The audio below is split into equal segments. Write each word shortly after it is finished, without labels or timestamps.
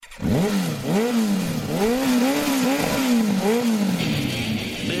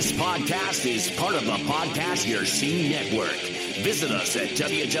podcast is part of the Podcast Your Scene Network. Visit us at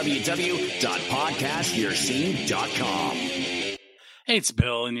www.podcastyourscene.com. Hey, it's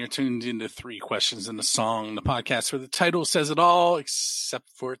Bill, and you're tuned into 3 Questions in a Song, the podcast where the title says it all, except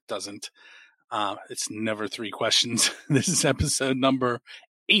for it doesn't. It's never 3 questions. This is episode number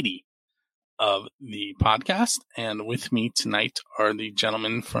 80 of the podcast, and with me tonight are the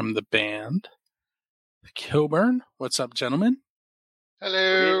gentlemen from the band Kilburn. What's up, gentlemen?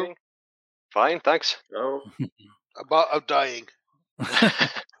 Hello. Fine, thanks. Oh. I'm dying.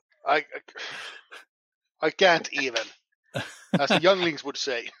 I can't even, as the younglings would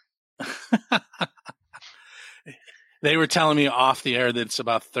say. They were telling me off the air that it's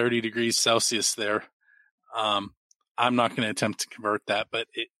about 30 degrees Celsius there. I'm not going to attempt to convert that, but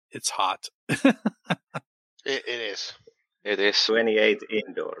it's hot. It is. It is 28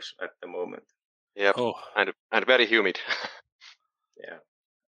 indoors at the moment. Yeah, oh. and very humid. Yeah,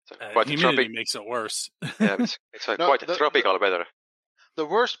 so quite humidity makes it worse. Yeah, it's quite tropical weather. The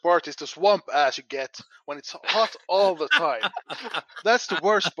worst part is the swamp ass you get when it's hot all the time. That's the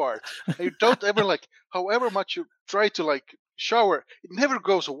worst part. You don't ever however much you try to shower, it never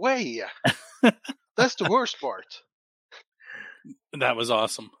goes away. That's the worst part. That was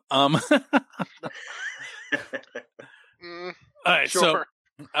awesome. All right, sure. So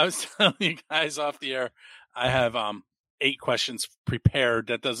I was telling you guys off the air, I have 8 questions prepared.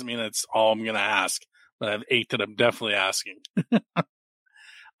 That doesn't mean that's all I'm going to ask, but I have 8 that I'm definitely asking. The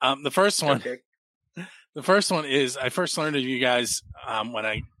first one is I first learned of you guys when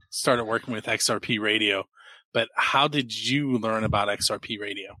I started working with XRP Radio. But how did you learn about XRP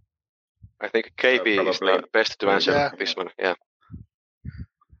Radio? I think KB is the best to answer this one. Yeah.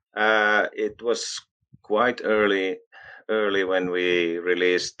 It was quite early when we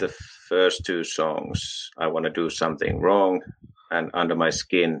released the first 2 songs. I Want to Do Something Wrong and Under My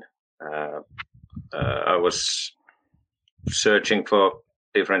Skin. I was searching for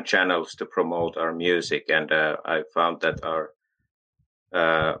different channels to promote our music, and I found that our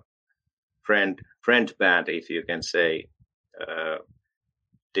friend band, if you can say,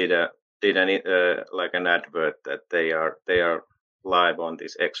 did an advert that they are live on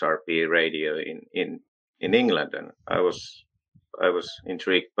this XRP radio in England, and I was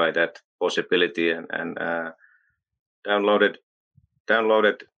intrigued by that possibility and downloaded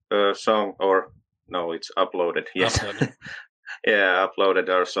a song, or no, it's uploaded. Yes. Uploaded. Yeah, uploaded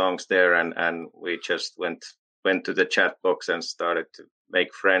our songs there, and we just went to the chat box and started to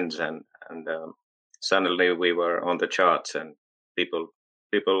make friends, and suddenly we were on the charts, and people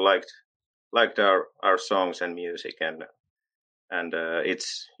liked our songs and music, and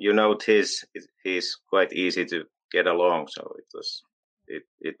it's he's quite easy to get along, so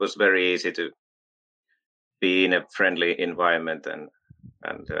it was very easy to be in a friendly environment, and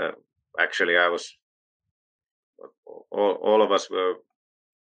actually I was. All of us were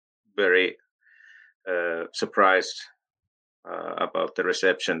very surprised about the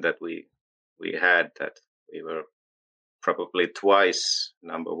reception that we had. That we were probably twice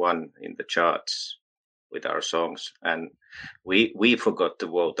number 1 in the charts with our songs, and we forgot to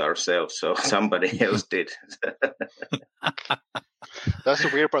vote ourselves, so somebody else did. That's the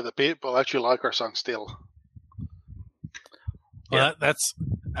weird part. The people actually like our song still. Well, that's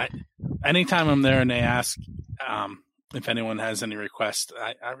anytime I'm there and they ask if anyone has any requests,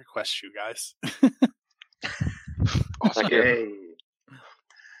 I request you guys. Thank you.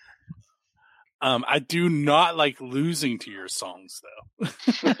 I do not like losing to your songs, though.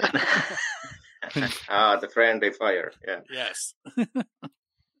 The friendly fire. Yeah. Yes.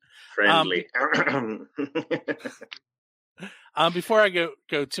 Friendly. Before I go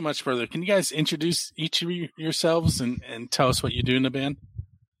too much further, can you guys introduce each of yourselves and tell us what you do in the band?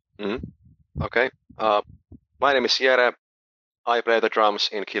 Mm-hmm. Okay. My name is Jere. I play the drums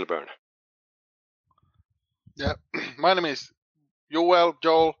in Kilburn. Yeah. My name is Joel,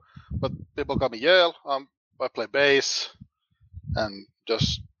 but people call me Joel. I play bass and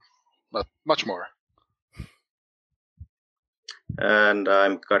just not much more. And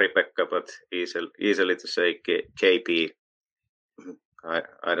I'm Kari-Pekka, but easily to say KP. I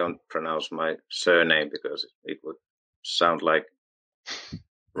don't pronounce my surname because it would sound like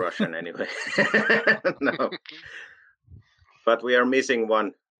Russian anyway. No. But we are missing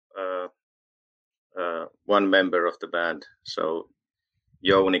one member of the band, so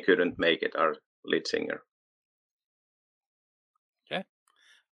Jouni couldn't make it, our lead singer. Okay.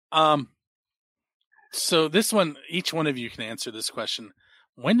 So this one, each one of you can answer this question.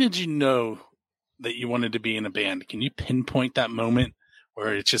 When did you know that you wanted to be in a band? Can you pinpoint that moment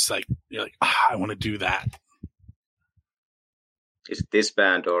where it's just like, you're like, I want to do that? Is it this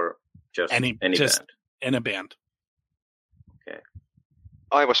band or just any just band? In a band. Okay.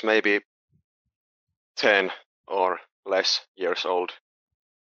 I was maybe 10 or less years old.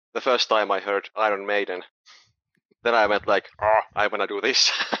 The first time I heard Iron Maiden, then I went like, I want to do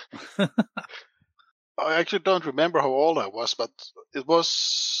this. I actually don't remember how old I was, but it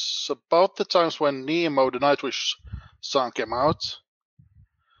was about the times when Nemo, the Nightwish song, came out.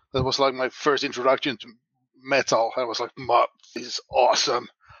 That was like my first introduction to metal. I was like, this is awesome.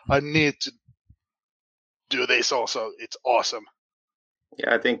 I need to do this also. It's awesome.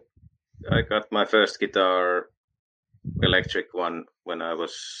 Yeah, I think I got my first guitar, electric one, when I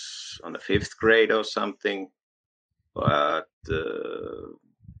was on the 5th grade or something. But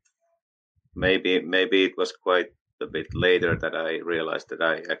maybe it was quite a bit later that I realized that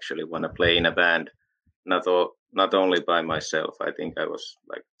I actually want to play in a band, not only by myself. I think I was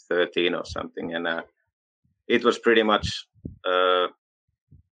like 13 or something, and it was pretty much I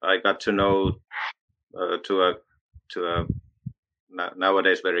got to know to a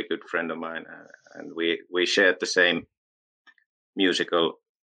nowadays very good friend of mine, and we shared the same musical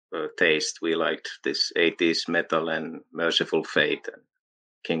taste. We liked this 80s metal and Merciful Fate and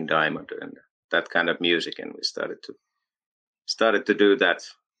King Diamond and that kind of music, and we started to do that,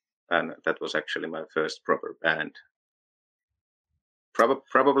 and that was actually my first proper band.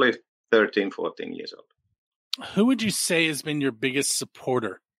 Probably 13, 14 years old. Who would you say has been your biggest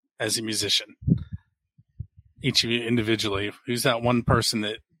supporter as a musician? Each of you individually. Who's that one person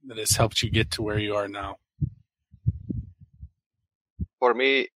that has helped you get to where you are now? For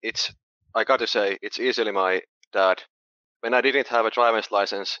me, I got to say, it's easily my dad. When I didn't have a driver's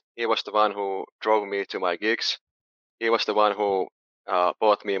license, he was the one who drove me to my gigs. He was the one who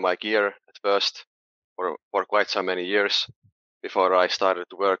bought me my gear at first for quite so many years before I started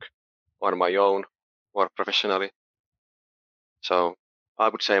to work on my own more professionally. So I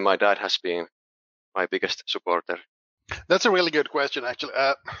would say my dad has been my biggest supporter. That's a really good question, actually.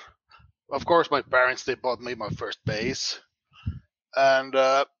 Of course, my parents, they bought me my first bass. And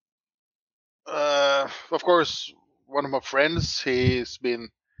of course, one of my friends, he's a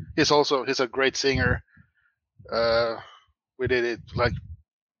great singer. We did it like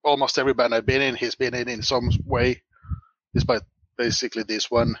almost every band I've been in, he's been in some way, despite basically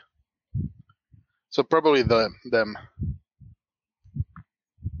this one. So probably them.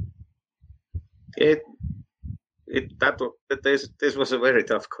 This was a very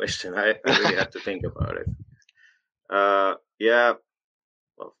tough question. I really had to think about it. Yeah.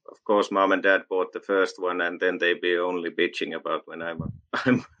 Well, of course, mom and dad bought the first one, and then they'd be only bitching about when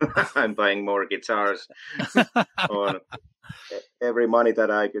I'm buying more guitars on every money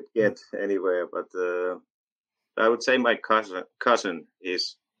that I could get anywhere. But I would say my cousin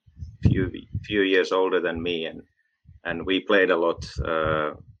is few years older than me, and we played a lot.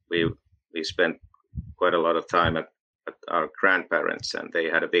 We spent quite a lot of time at our grandparents, and they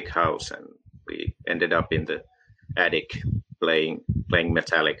had a big house, and we ended up in the attic playing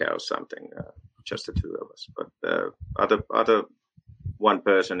Metallica or something, just the two of us. But other one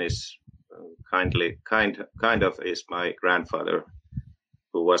person is kind of is my grandfather,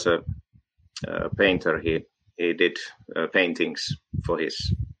 who was a painter. He did paintings for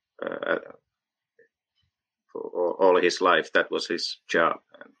his for all his life. That was his job,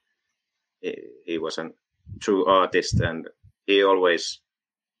 and he was a true artist, and he always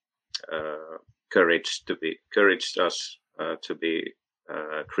encouraged us to be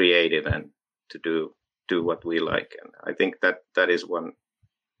creative and to do what we like. And I think that is one.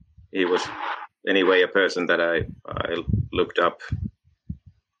 He was anyway a person that I looked up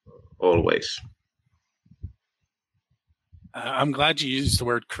always. I'm glad you used the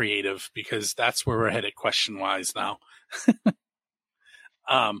word creative, because that's where we're headed question wise now.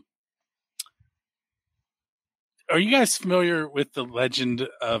 Are you guys familiar with the legend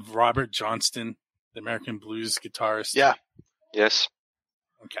of Robert Johnston, the American blues guitarist? Yeah. Yes.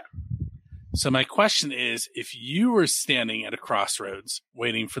 Okay. So my question is, if you were standing at a crossroads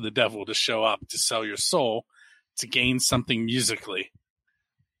waiting for the devil to show up to sell your soul to gain something musically,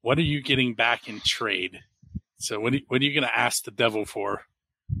 what are you getting back in trade? So what are you going to ask the devil for?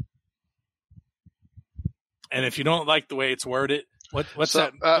 And if you don't like the way it's worded, what's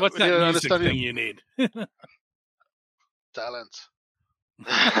that music thing you need? Talent.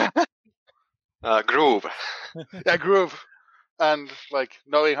 Groove. Yeah, groove. And like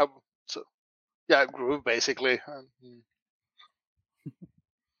knowing how. So, yeah, groove basically.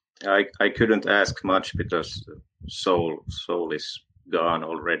 I couldn't ask much because soul is gone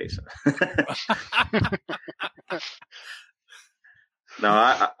already. So. No,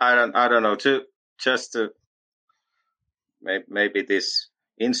 I don't know. maybe this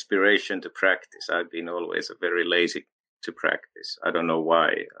inspiration to practice. I've been always very lazy to practice. I don't know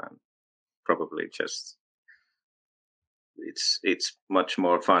why. Probably just it's much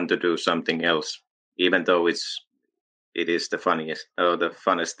more fun to do something else, even though it is the funniest or the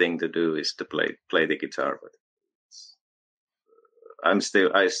funnest thing to do is to play the guitar. But I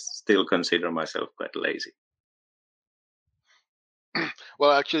still consider myself quite lazy.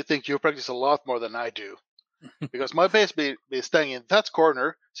 Well, I actually think you practice a lot more than I do. Because my bass be staying in that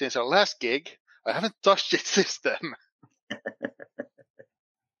corner since our last gig. I haven't touched it since then.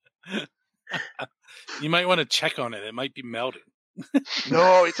 You might want to check on it. It might be melting.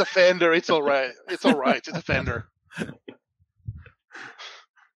 No, it's a Fender. It's all right. It's all right. It's a Fender.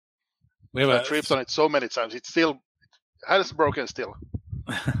 I tripped on it so many times. It's still hasn't broken still.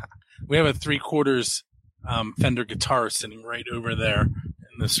 We have a 3/4 Fender guitar sitting right over there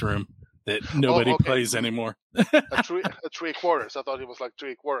in this room that nobody plays anymore. a 3/4. I thought it was like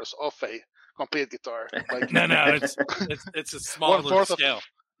 3/4 of a complete guitar. Like, no, it's a smaller scale.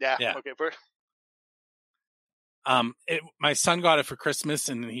 Yeah. Okay. My son got it for Christmas,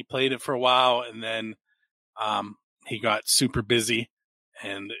 and he played it for a while, and then he got super busy,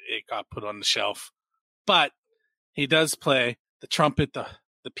 and it got put on the shelf. But he does play the trumpet, the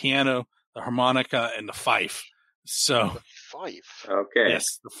piano, the harmonica, and the fife. So the fife. Okay.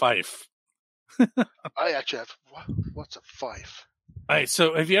 Yes, the fife. I actually have. What's a fife? All right.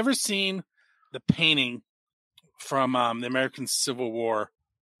 So, have you ever seen the painting from the American Civil War?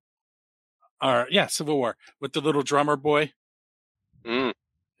 Civil War with the little drummer boy. Mm.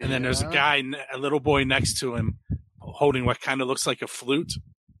 And then there's a little boy next to him holding what kind of looks like a flute.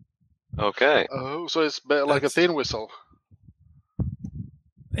 Okay. Oh, so it's like a tin whistle.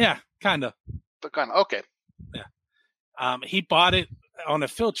 Yeah, kind of. Okay. Yeah. He bought it on a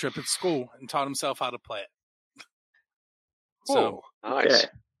field trip at school and taught himself how to play it. So nice. Okay.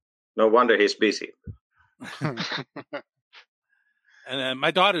 No wonder he's busy. And then my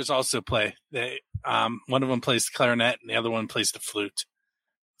daughters also play. One of them plays the clarinet and the other one plays the flute.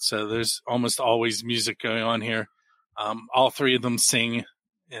 So there's almost always music going on here. All three of them sing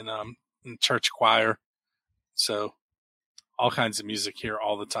in church choir. So all kinds of music here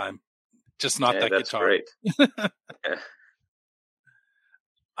all the time. Just not that that's guitar. Great.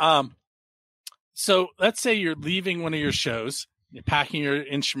 So let's say you're leaving one of your shows, you're packing your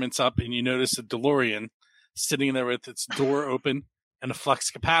instruments up, and you notice a DeLorean sitting there with its door open and a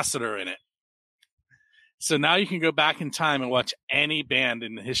flux capacitor in it. So now you can go back in time and watch any band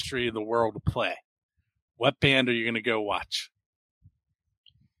in the history of the world play. What band are you going to go watch?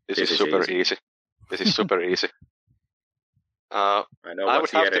 This is super easy. This is super easy. I know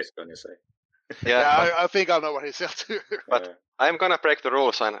what Jere is going to say. Yeah, I think I know what he said too. But I'm going to break the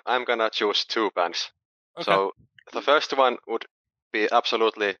rules and I'm going to choose two bands. Okay. So the first one would be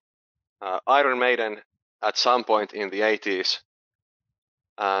absolutely Iron Maiden at some point in the 80s.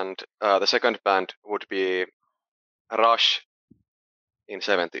 And the second band would be Rush in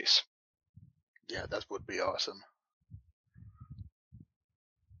 70s. Yeah, that would be awesome.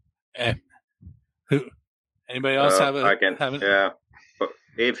 Anybody else have a? I can. Have yeah, but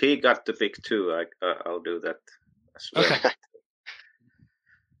if he got to pick two, I'll do that as well. Okay.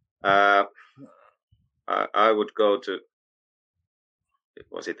 I would go to.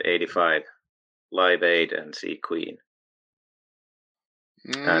 Was it 85? Live Aid and see Queen.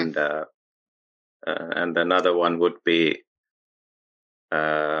 And another one would be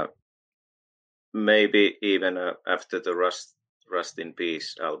maybe even after the Rust in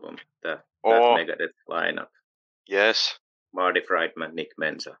Peace album, that Megadeth lineup. Yes. Marty Friedman, Nick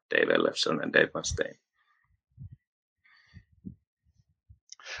Menza, Dave Ellefson, and Dave Mustaine.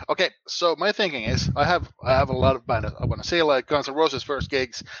 Okay, so my thinking is I have a lot of bands I want to see. Like Guns N' Roses' first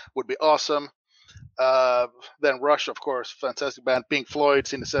gigs would be awesome. Then Rush, of course, fantastic band. Pink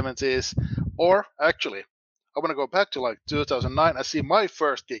Floyd's in the 70s. Or actually, I want to go back to like 2009 and see my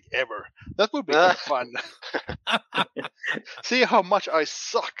first gig ever. That would be kind of fun. See how much I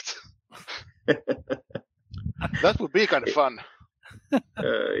sucked. That would be kind of fun.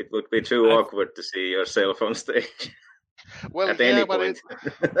 It would be too awkward to see yourself on stage. Well, at any point.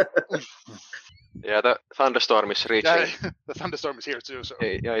 Yeah, the thunderstorm is reaching. Yeah, the thunderstorm is here too. So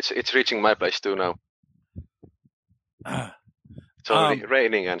yeah, it's reaching my place too now. It's already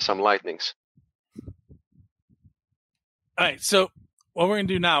raining and some lightnings. All right, so what we're going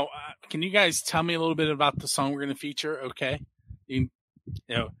to do now, can you guys tell me a little bit about the song we're going to feature, okay?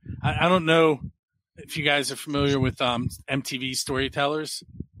 I don't know if you guys are familiar with MTV Storytellers.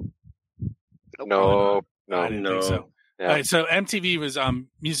 No. I didn't think so. Yeah. All right, so MTV was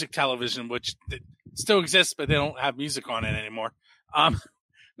music television, which still exists, but they don't have music on it anymore. But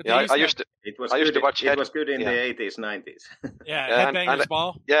Yeah, I used to. It was I used good, to watch it was good in yeah. the 80s, 90s. Yeah, and- Headbangers and-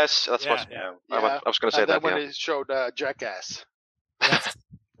 Ball. Yes, that's Yeah, what yeah. I was going to say and then that. when Yeah. they showed Jackass. Yes.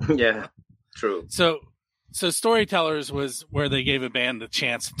 Yeah, true. So Storytellers was where they gave a band a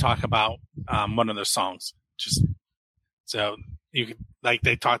chance to talk about one of their songs. Just so you could, like,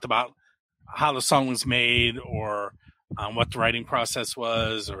 they talked about how the song was made, or what the writing process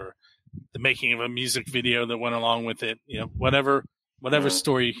was, or the making of a music video that went along with it. You know, whatever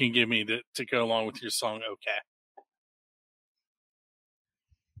story you can give me to go along with your song. Okay.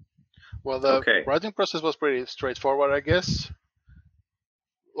 Well, the Okay. writing process was pretty straightforward, I guess.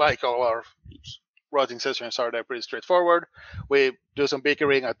 Like all our writing sessions are, they're pretty straightforward. We do some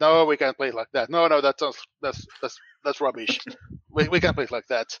bickering at, no, we can't play it like that. No, that's rubbish. we can't play it like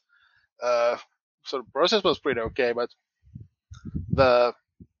that. So the process was pretty okay, but the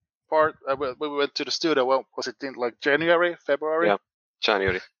part we went to the studio. Well, was it in like January, February? Yeah.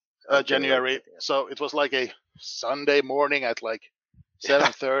 January. January. So it was like a Sunday morning at like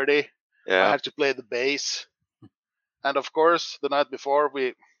 7:30. I Yeah. had to play the bass, and of course, the night before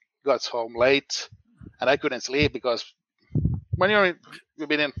we got home late, and I couldn't sleep because when you've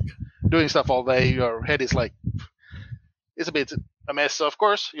been doing stuff all day, your head is like, it's a bit a mess. So of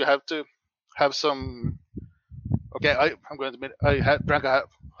course, you have to have some. Okay, I'm going to admit I drank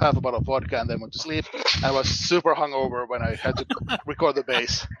half a bottle of vodka and then went to sleep. And I was super hungover when I had to record the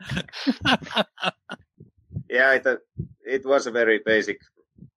bass. Yeah, it was a very basic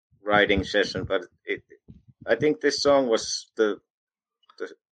writing session, but I think this song was the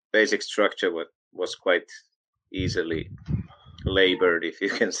basic structure was quite easily labored, if you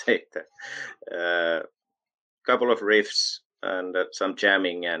can say that. Couple of riffs and some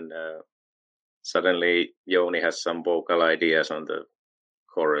jamming, and suddenly Jouni has some vocal ideas on the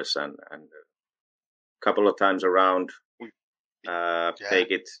chorus, and a couple of times around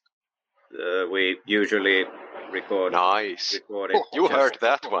take it. We usually record. Nice. Record it. You heard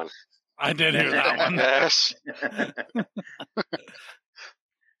that one. I did hear that one. Yes.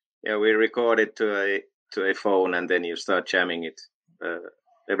 Yeah, we record it to a phone, and then you start jamming it.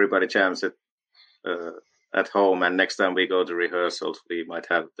 Everybody jams it at home, and next time we go to rehearsals, we might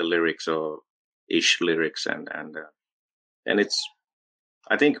have the lyrics or ish lyrics, and it's.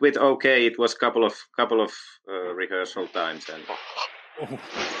 I think with OK, it was couple of rehearsal times, and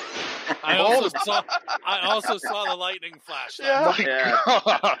I also saw the lightning flash. Yeah. yeah.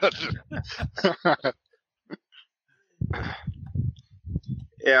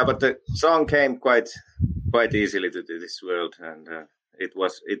 Yeah, but the song came quite easily to this world, and it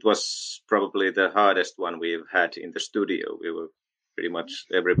was probably the hardest one we've had in the studio. We were pretty much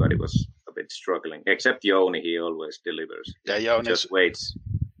everybody was a bit struggling, except Jouni. He always delivers. Yeah, Jouni just waits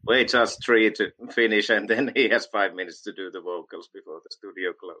us three to finish, and then he has 5 minutes to do the vocals before the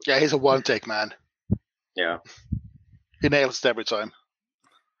studio closes. Yeah, he's a one take man. Yeah, he nails it every time.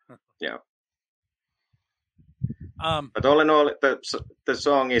 Yeah. But all in all, the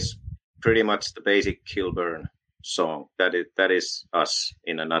song is pretty much the basic Kilburn song. That is us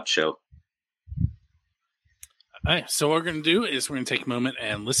in a nutshell. All right, so what we're going to do is we're going to take a moment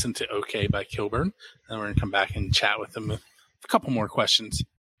and listen to OK by Kilburn, and we're going to come back and chat with them with a couple more questions.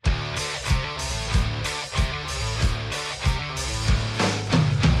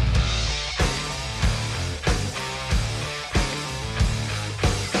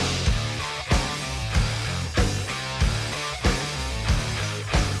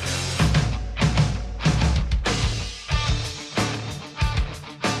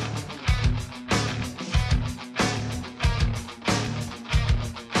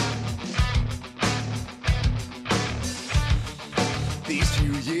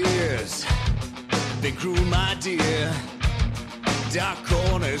 Cruel, my dear. Dark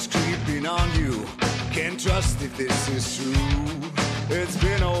corners creeping on you. Can't trust if this is true. It's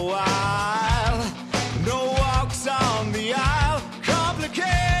been a while. No walks on the aisle.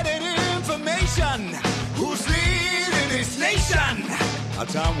 Complicated information. Who's leading this nation? Our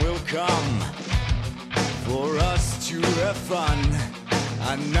time will come for us to have fun.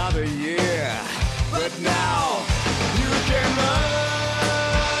 Another year. But now you can learn.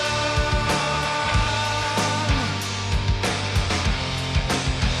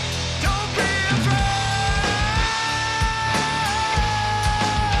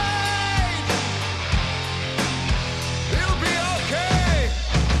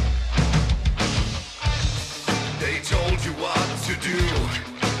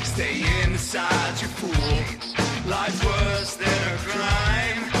 Stay inside, you fool. Life's worse than a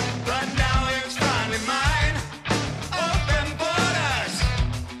crime, but now it's finally mine. Open borders,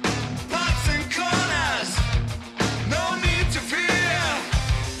 pots and corners.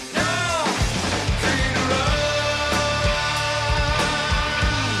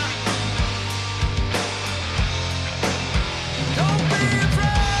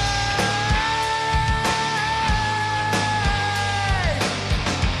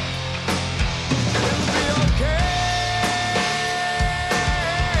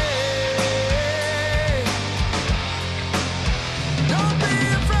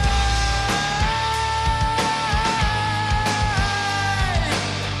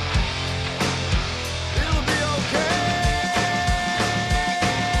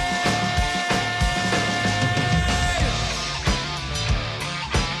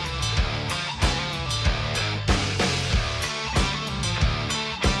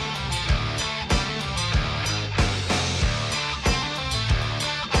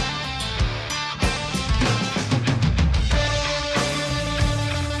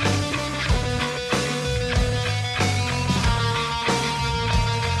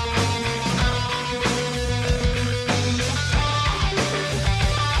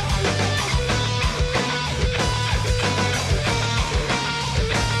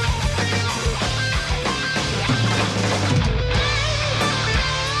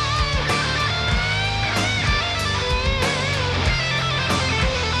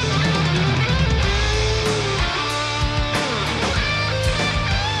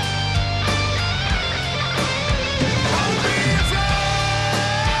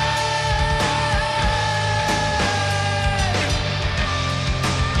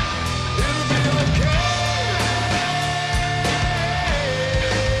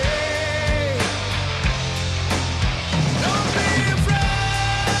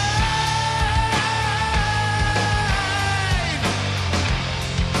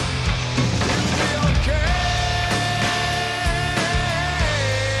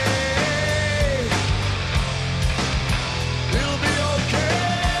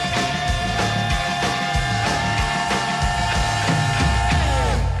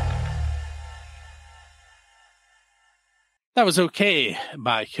 That was Okay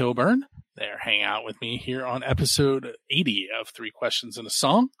by Kilburn. They're hanging out with me here on episode 80 of 3 Questions and a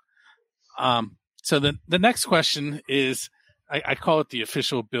Song. So the next question is, I call it the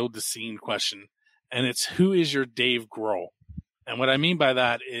official Build the Scene question, and it's, who is your Dave Grohl? And what I mean by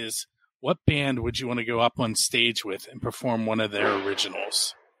that is, what band would you want to go up on stage with and perform one of their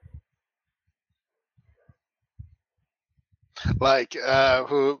originals? Like,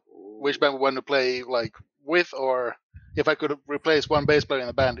 which band would want to play like with, or if I could replace one bass player in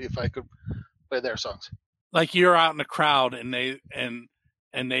the band, if I could play their songs. Like you're out in the crowd and they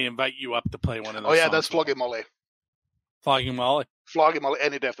invite you up to play one of those. Oh yeah, songs that's Flogging Molly. Flogging Molly. Flogging Molly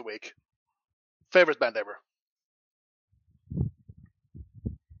any day of the week. Favorite band ever.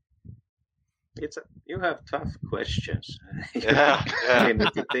 You have tough questions. Yeah. You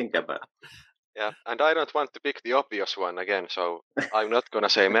need to think about. Yeah, and I don't want to pick the obvious one again, so I'm not gonna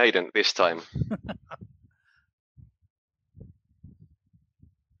say Maiden this time.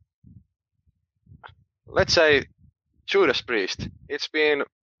 Let's say Judas Priest. It's been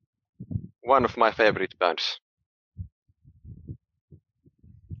one of my favorite bands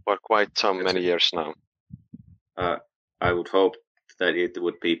for quite many years now. I would hope that it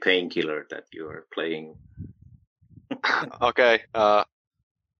would be Painkiller that you are playing. Okay,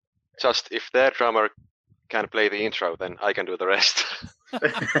 just if their drummer can play the intro, then I can do the rest.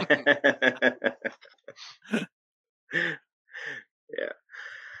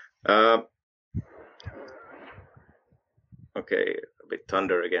 Yeah. Okay, a bit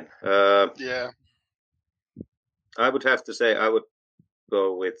thunder again. Yeah. I would have to say I would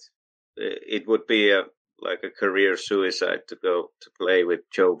go with, it would be like a career suicide to go to play with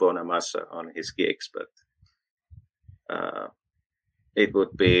Joe Bonamassa on his gigs, but it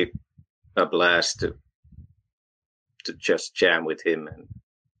would be a blast to just jam with him, and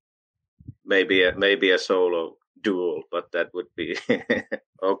maybe a solo duel, but that would be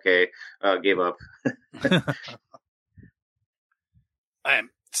okay. I'll give up.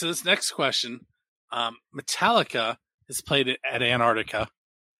 So this next question, Metallica has played at Antarctica.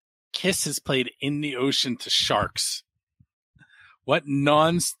 Kiss has played in the ocean to sharks. What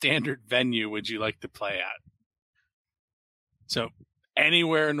non-standard venue would you like to play at? So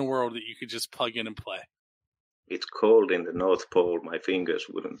anywhere in the world that you could just plug in and play. It's cold in the North Pole. My fingers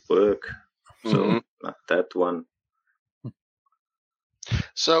wouldn't work. So not that one.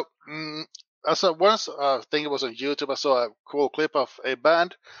 So, I saw once, I think it was on YouTube, I saw a cool clip of a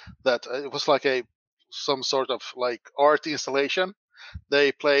band that it was like some sort of like art installation.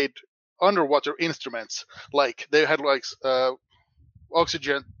 They played underwater instruments, like they had like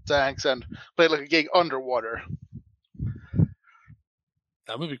oxygen tanks and played like a gig underwater.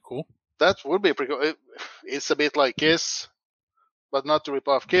 That would be cool. That would be pretty cool. It's a bit like Kiss, but not to rip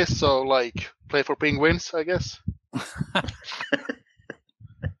off Kiss, so like play for penguins, I guess.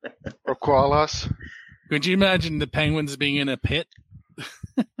 Or koalas. Could you imagine the penguins being in a pit?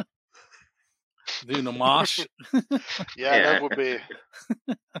 Doing a mosh? Yeah, that would be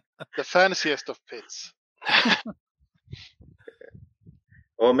the fanciest of pits.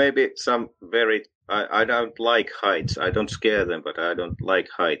 Or maybe some very, I don't like heights. I don't scare them, but I don't like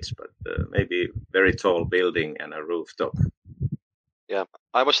heights. But maybe very tall building and a rooftop. Yeah,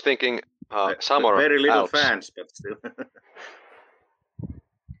 I was thinking summer very little Alps. fans, but still.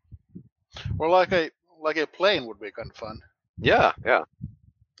 Or like a plane would be kind of fun. Yeah.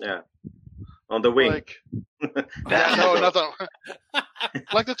 Yeah. On the wing. Like, yeah, no, not on.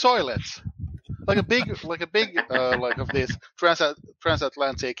 Like the toilets. Like a big like of this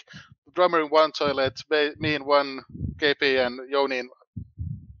transatlantic. Drummer in one toilet, me in one, KP and Joni in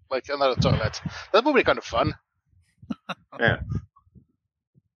like another toilet. That would be kind of fun. Yeah.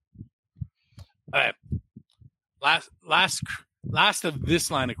 All right. Last of this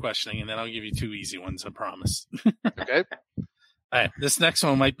line of questioning, and then I'll give you 2 easy ones, I promise. Okay. All right. This next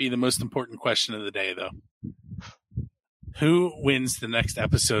one might be the most important question of the day, though. Who wins the next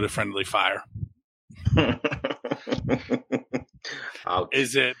episode of Friendly Fire?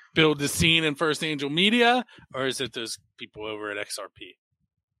 Is it Build the Scene and First Angel Media, or is it those people over at XRP?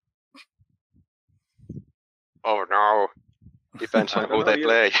 Oh no. Depends on who they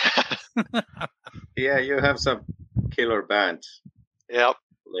play. Yeah, you have some killer bands. Yep.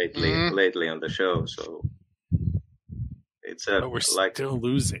 Lately on the show, so it's but we're still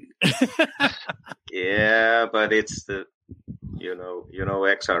losing. Yeah, but it's the you know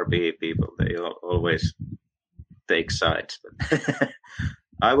XRP people, they always take sides. But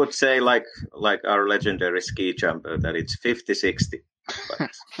I would say like our legendary ski jumper that it's 50-60,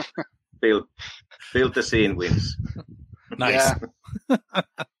 but Build the Scene wins. Nice. Yeah.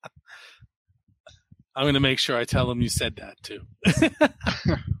 I'm going to make sure I tell them you said that too.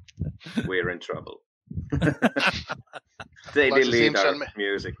 We're in trouble. They Like the delete our Simpson-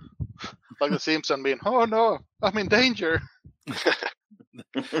 music. Like the Simpsons being, oh no, I'm in danger.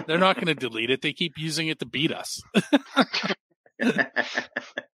 They're not going to delete it. They keep using it to beat us.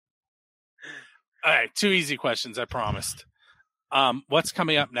 All right, 2 easy questions, I promised. What's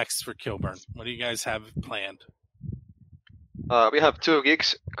coming up next for Kilburn? What do you guys have planned? We have 2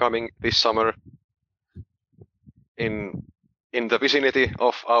 gigs coming this summer in the vicinity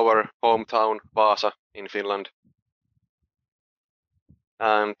of our hometown, Vaasa, in Finland.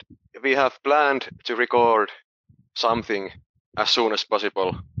 And we have planned to record something as soon as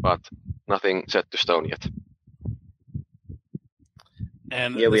possible, but nothing set to stone yet.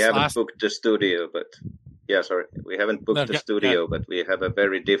 And Yeah, we this haven't last- booked the studio, but we haven't booked No, the go- studio, but we have a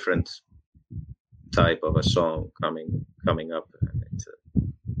very different type of a song coming up. And it's,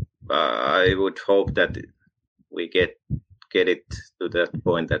 I would hope that we get it to that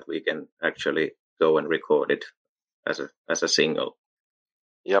point that we can actually go and record it as a single.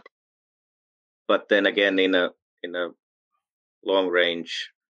 Yep. But then again, in a long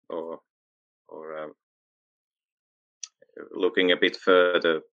range or looking a bit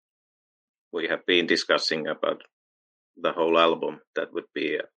further, we have been discussing about the whole album. That would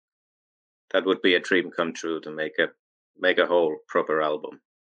be a dream come true to make a whole proper album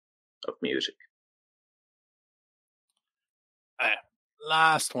of music.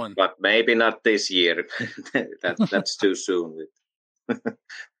 Last one. But maybe not this year. That's too soon. All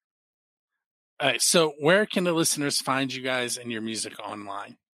right, so where can the listeners find you guys and your music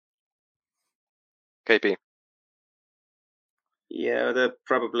online? KP. Yeah, the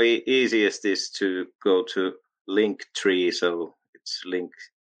probably easiest is to go to Linktree. So it's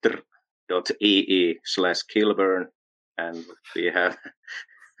link.ee/Kilburn, and we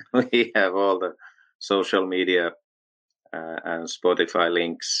have all the social media and Spotify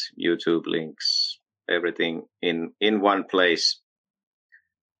links, YouTube links, everything in one place.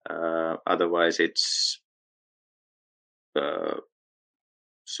 Otherwise, it's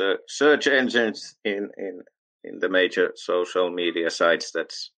search engines in the major social media sites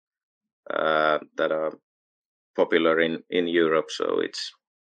that are popular in Europe. So it's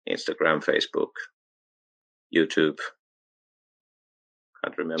Instagram, Facebook, YouTube.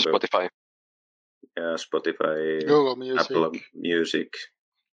 Can't remember. Spotify. Yeah, Spotify, Google Music. Apple Music,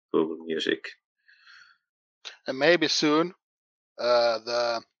 Google Music. And maybe soon,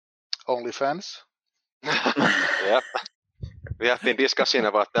 the OnlyFans. Yeah. We have been discussing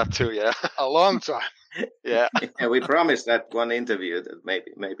about that too, yeah. A long time. Yeah. Yeah, we promised that one interview that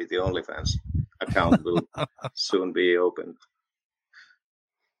maybe the OnlyFans account will soon be open.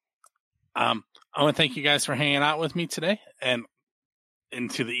 I want to thank you guys for hanging out with me today and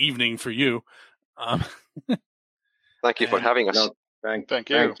into the evening for you. Thank you for having us. No, thank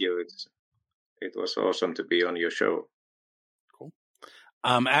you. It was awesome to be on your show. Cool.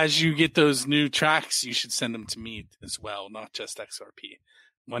 As you get those new tracks, you should send them to me as well, not just XRP.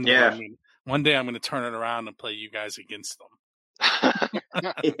 One day I'm going to turn it around and play you guys against them.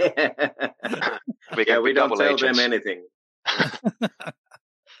 We don't tell them anything.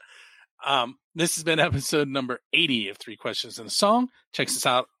 This has been episode number 80 of 3 Questions and a Song. Check us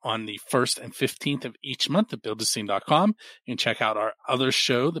out on the 1st and 15th of each month at buildaScene.com. You can check out our other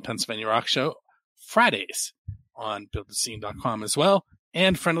show, the Pennsylvania Rock Show, Fridays on buildaScene.com as well.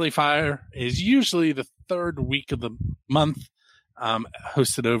 And Friendly Fire is usually the 3rd week of the month,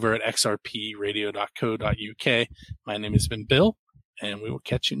 hosted over at xrpradio.co.uk. My name has been Bill, and we will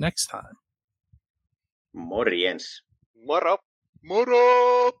catch you next time. Morjens. Moro.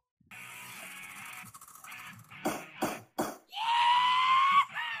 Moro!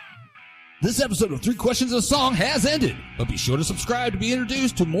 This episode of 3 Questions and a Song has ended, but be sure to subscribe to be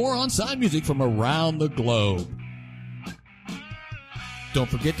introduced to more on-site music from around the globe. Don't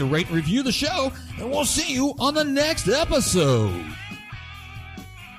forget to rate and review the show, and we'll see you on the next episode.